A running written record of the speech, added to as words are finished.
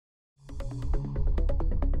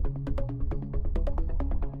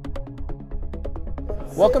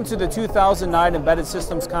Welcome to the 2009 Embedded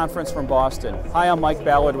Systems Conference from Boston. Hi, I'm Mike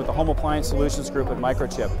Ballard with the Home Appliance Solutions Group at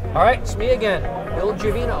Microchip. All right, it's me again, Bill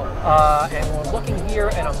Giovino, and we're looking here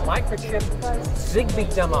at a Microchip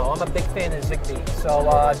Zigbee demo. I'm a big fan of Zigbee.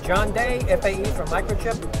 So John Day, FAE from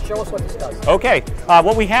Microchip, show us what this does. Okay,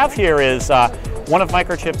 what we have here is one of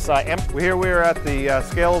Microchip's Here we are at the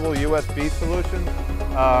scalable USB solution.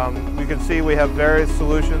 We can see we have various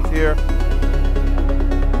solutions here.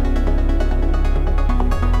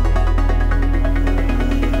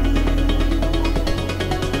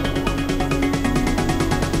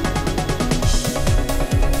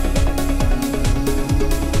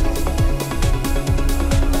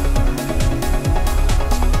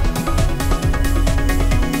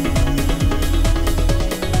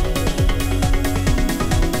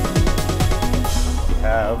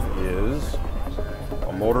 Is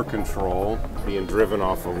a motor control being driven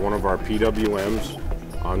off of one of our PWMs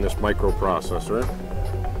on this microprocessor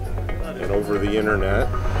and over the internet.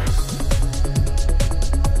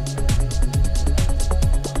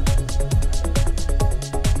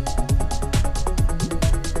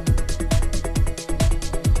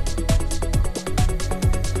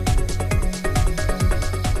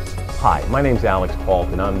 Hi, my name's Alex Pault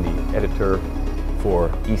and I'm the editor for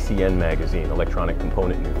ECN magazine, Electronic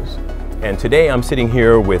Component News. And today I'm sitting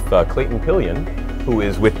here with Clayton Pillion, who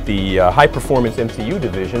is with the High Performance MCU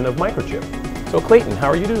division of Microchip. So Clayton, how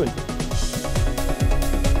are you doing?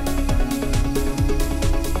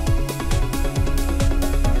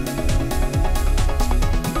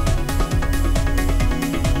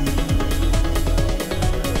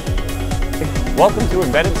 Welcome to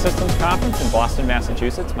Embedded Systems Conference in Boston,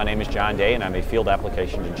 Massachusetts. My name is John Day and I'm a field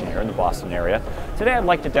application engineer in the Boston area. Today I'd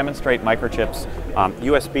like to demonstrate Microchip's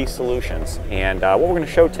USB solutions, and what we're going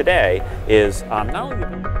to show today is not only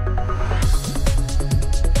the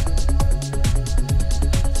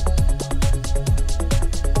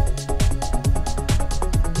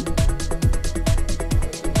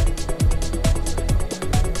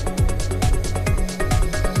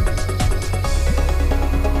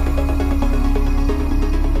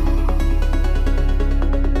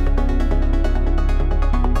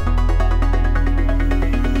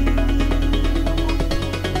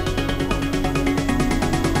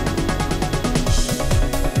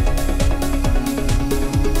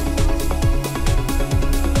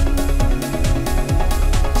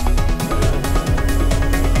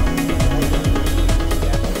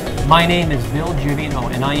My name is Bill Giovino,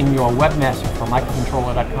 and I am your webmaster for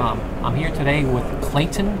Microcontroller.com. I'm here today with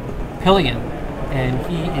Clayton Pillion, and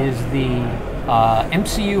he is the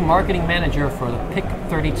MCU marketing manager for the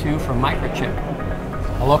PIC32 from Microchip.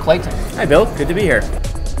 Hello, Clayton. Hi, Bill. Good to be here.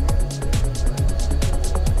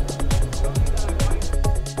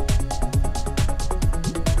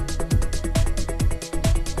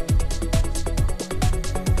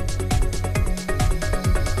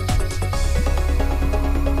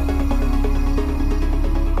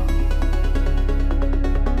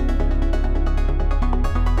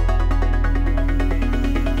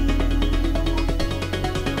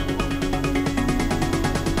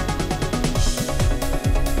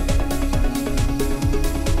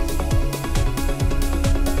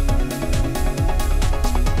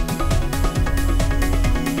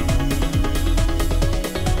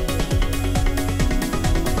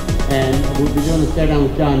 And we'll be doing the stare down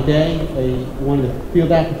with John Day, one of the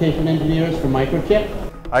field application engineers for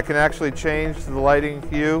Microchip. I can actually change the lighting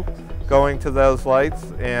hue going to those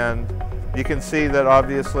lights, and you can see that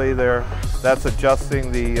obviously that's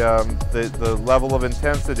adjusting the level of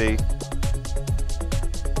intensity.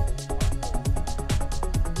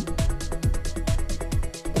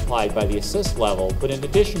 Applied by the assist level, but in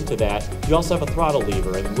addition to that, you also have a throttle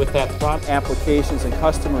lever, and with that throttle, Applications and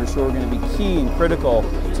customers who are going to be key and critical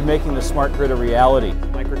to making the smart grid a reality.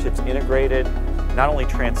 Microchip's integrated not only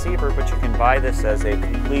transceiver, but you can buy this as a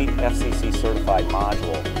complete FCC certified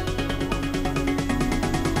module.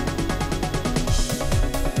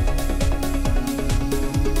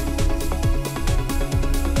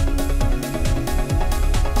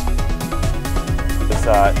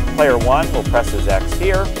 Player 1 will press his X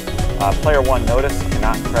here. Player 1, notice,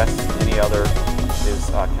 cannot press any other, is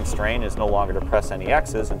constrained, is no longer to press any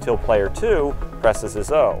X's until player 2 presses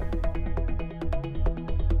his O.